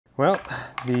Well,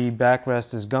 the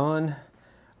backrest is gone.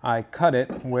 I cut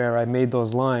it where I made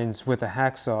those lines with a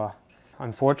hacksaw.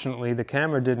 Unfortunately, the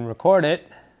camera didn't record it.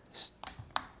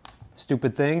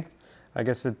 Stupid thing. I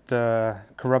guess it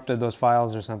corrupted those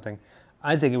files or something.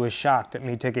 I think it was shocked at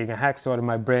me taking a hacksaw to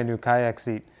my brand new kayak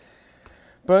seat.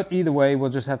 But either way,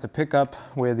 we'll just have to pick up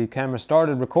where the camera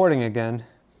started recording again,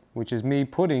 which is me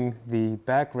putting the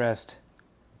backrest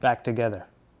back together.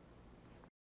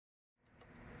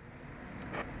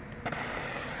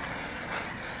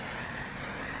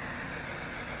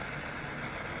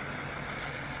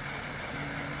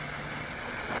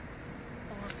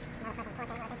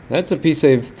 That's a piece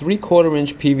of 3/4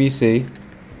 inch PVC. It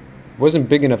wasn't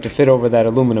big enough to fit over that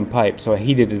aluminum pipe, so I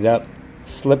heated it up,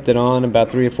 slipped it on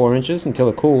about 3 or 4 inches until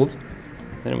it cooled,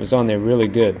 and it was on there really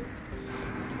good.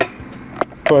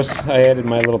 Of course, I added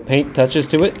my little paint touches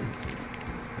to it.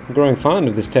 I'm growing fond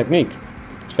of this technique.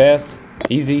 It's fast,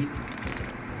 easy,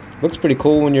 looks pretty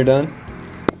cool when you're done.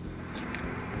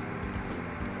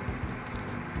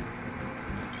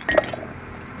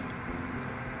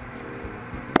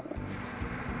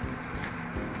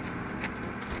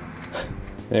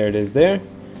 There it is there.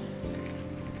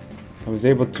 I was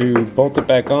able to bolt it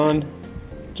back on,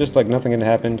 just like nothing had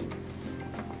happened.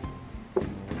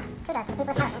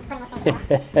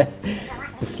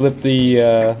 I slipped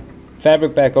the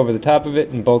fabric back over the top of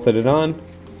it and bolted it on.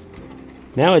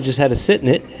 Now I just had to sit in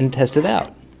it and test it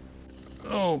out.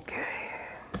 Okay.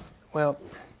 Well,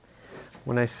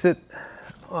 when I sit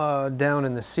down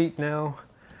in the seat now,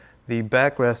 the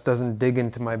backrest doesn't dig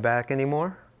into my back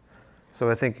anymore. So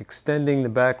I think extending the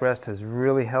backrest has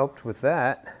really helped with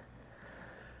that.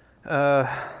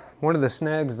 One of the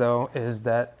snags though is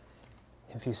that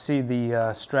if you see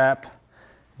the strap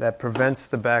that prevents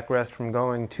the backrest from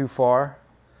going too far,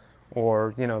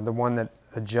 or the one that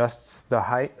adjusts the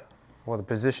height or the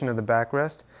position of the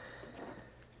backrest,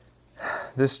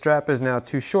 this strap is now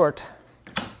too short.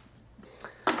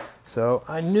 So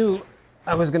I knew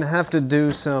I was going to have to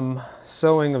do some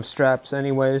sewing of straps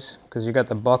anyways, because you got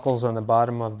the buckles on the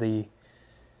bottom of the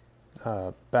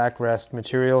backrest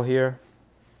material here,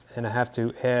 and I have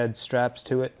to add straps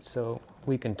to it so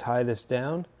we can tie this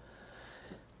down.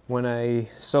 When I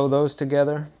sew those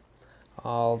together,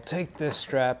 I'll take this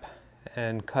strap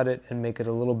and cut it and make it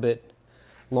a little bit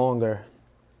longer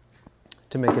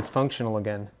to make it functional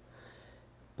again.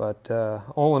 But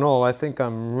all in all, I think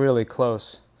I'm really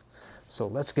close. So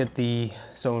let's get the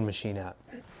sewing machine out.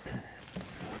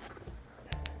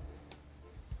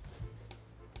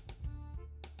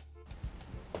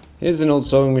 Here's an old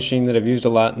sewing machine that I've used a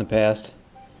lot in the past.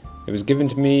 It was given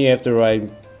to me after I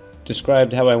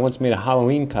described how I once made a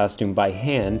Halloween costume by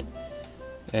hand.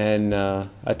 And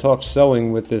I talked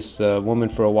sewing with this woman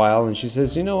for a while, and she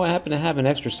says, you know, I happen to have an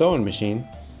extra sewing machine.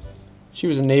 She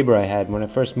was a neighbor I had when I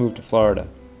first moved to Florida.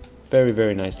 Very,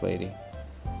 very nice lady.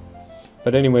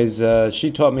 But anyways,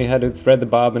 she taught me how to thread the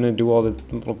bobbin and do all the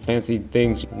little fancy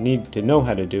things you need to know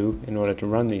how to do in order to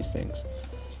run these things.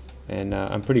 And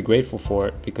I'm pretty grateful for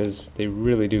it because they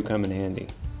really do come in handy.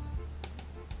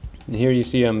 And here you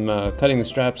see I'm cutting the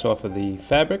straps off of the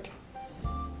fabric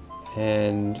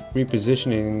and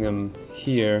repositioning them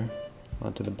here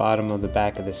onto the bottom of the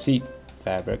back of the seat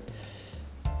fabric.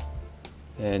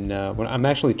 And when I'm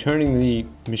actually turning the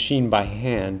machine by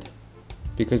hand,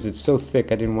 because it's so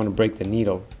thick I didn't want to break the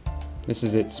needle. This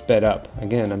is it sped up.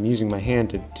 Again, I'm using my hand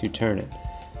to turn it.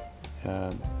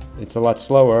 It's a lot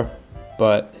slower,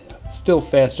 but still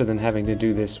faster than having to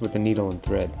do this with a needle and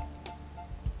thread.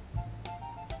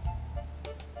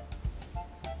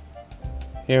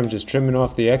 Here I'm just trimming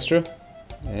off the extra,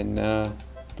 and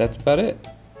that's about it.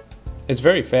 It's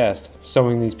very fast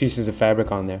sewing these pieces of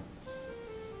fabric on there.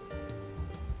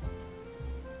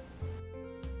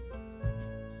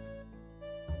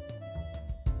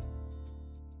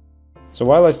 So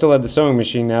while I still had the sewing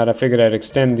machine out, I figured I'd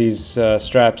extend these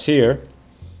straps here.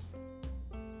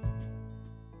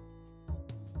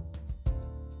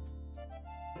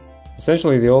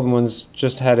 Essentially the old ones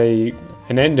just had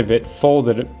an end of it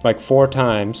folded like 4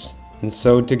 times and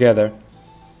sewed together.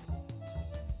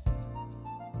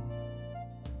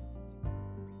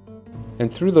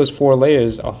 And through those 4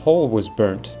 layers a hole was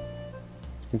burnt.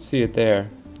 You can see it there.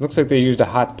 It looks like they used a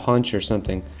hot punch or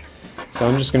something. So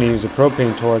I'm just going to use a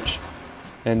propane torch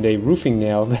and a roofing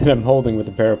nail that I'm holding with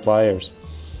a pair of pliers.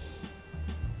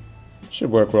 Should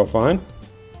work real fine.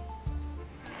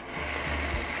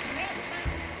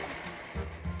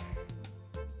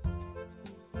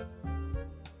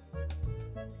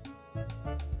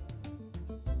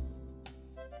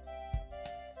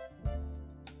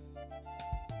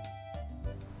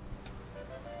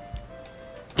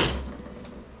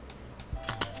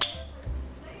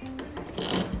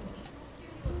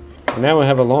 Now I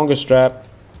have a longer strap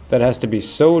that has to be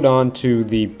sewed onto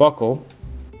the buckle.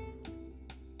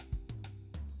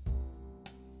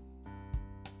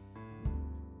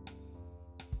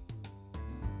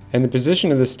 And the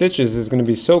position of the stitches is going to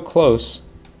be so close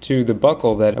to the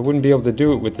buckle that I wouldn't be able to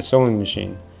do it with the sewing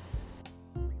machine.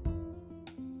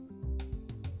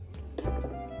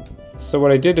 So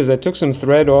what I did is I took some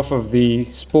thread off of the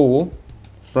spool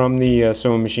from the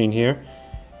sewing machine here,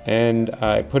 and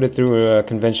I put it through a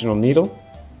conventional needle,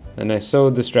 and I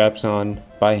sewed the straps on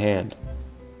by hand.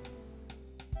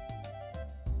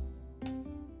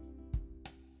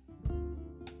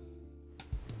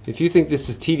 If you think this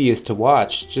is tedious to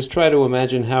watch, just try to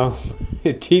imagine how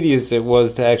tedious it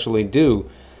was to actually do,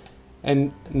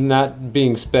 and not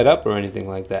being sped up or anything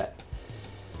like that.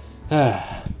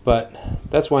 But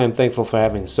that's why I'm thankful for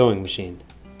having a sewing machine,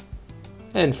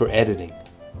 and for editing.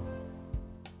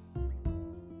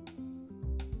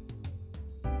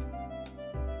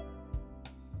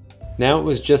 Now it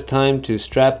was just time to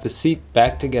strap the seat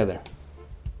back together.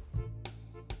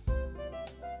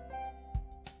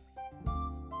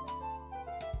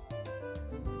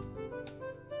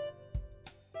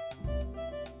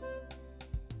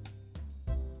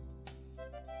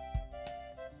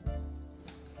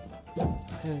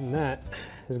 And that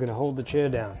is going to hold the chair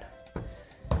down.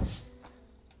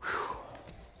 Whew.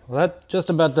 Well, that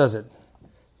just about does it.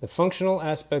 The functional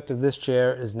aspect of this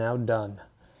chair is now done.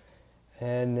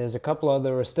 And there's a couple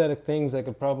other aesthetic things I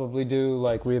could probably do,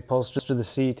 like reupholster the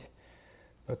seat.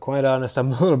 But quite honest,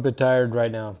 I'm a little bit tired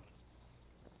right now.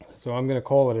 So I'm going to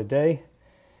call it a day.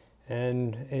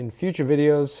 And in future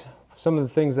videos, some of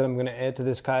the things that I'm going to add to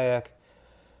this kayak,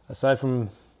 aside from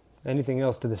anything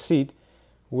else to the seat,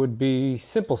 would be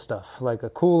simple stuff like a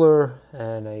cooler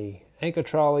and a anchor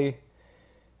trolley,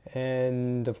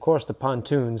 and of course the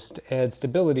pontoons to add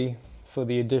stability for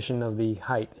the addition of the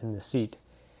height in the seat.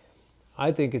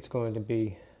 I think it's going to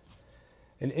be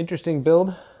an interesting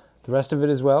build, the rest of it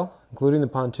as well, including the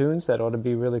pontoons. That ought to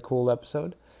be a really cool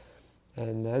episode.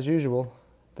 And as usual,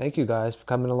 thank you guys for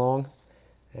coming along.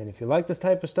 And if you like this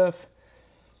type of stuff,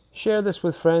 share this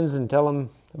with friends and tell them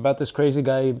about this crazy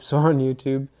guy you saw on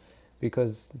YouTube,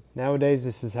 because nowadays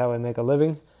this is how I make a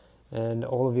living, and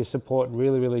all of your support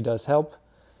really, really does help.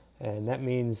 And that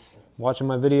means watching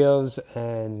my videos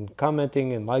and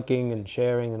commenting and liking and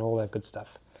sharing and all that good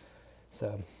stuff.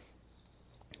 So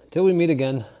until we meet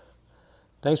again,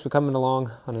 thanks for coming along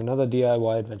on another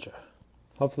DIY adventure.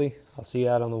 Hopefully I'll see you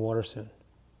out on the water soon.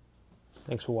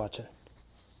 Thanks for watching.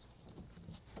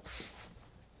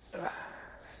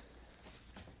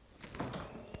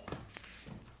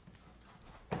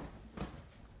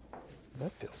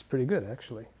 That feels pretty good,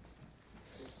 actually.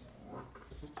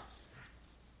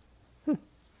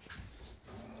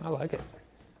 I like it.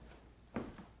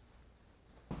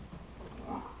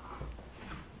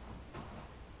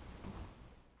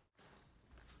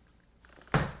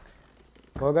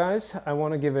 Well guys, I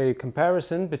want to give a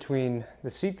comparison between the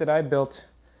seat that I built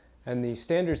and the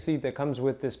standard seat that comes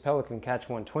with this Pelican Catch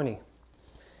 120.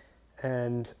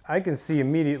 And I can see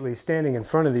immediately, standing in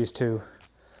front of these two,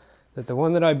 that the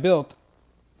one that I built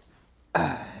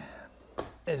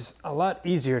is a lot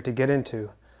easier to get into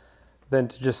than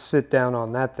to just sit down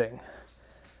on that thing.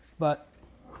 But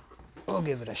we'll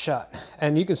give it a shot.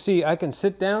 And you can see I can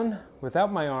sit down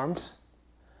without my arms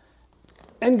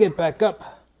and get back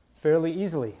up fairly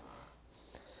easily.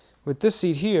 With this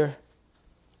seat here,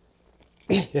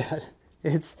 yeah,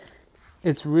 it's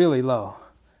really low.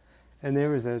 And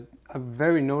there is a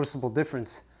very noticeable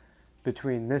difference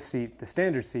between this seat, the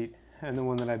standard seat, and the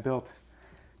one that I built.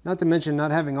 Not to mention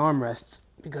not having armrests,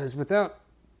 because without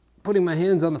putting my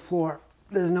hands on the floor,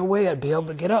 there's no way I'd be able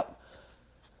to get up.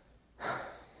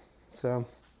 So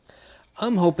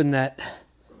I'm hoping that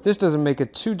this doesn't make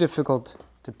it too difficult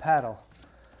to paddle.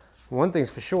 One thing's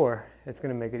for sure, it's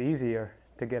going to make it easier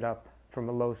to get up from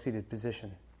a low-seated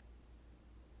position.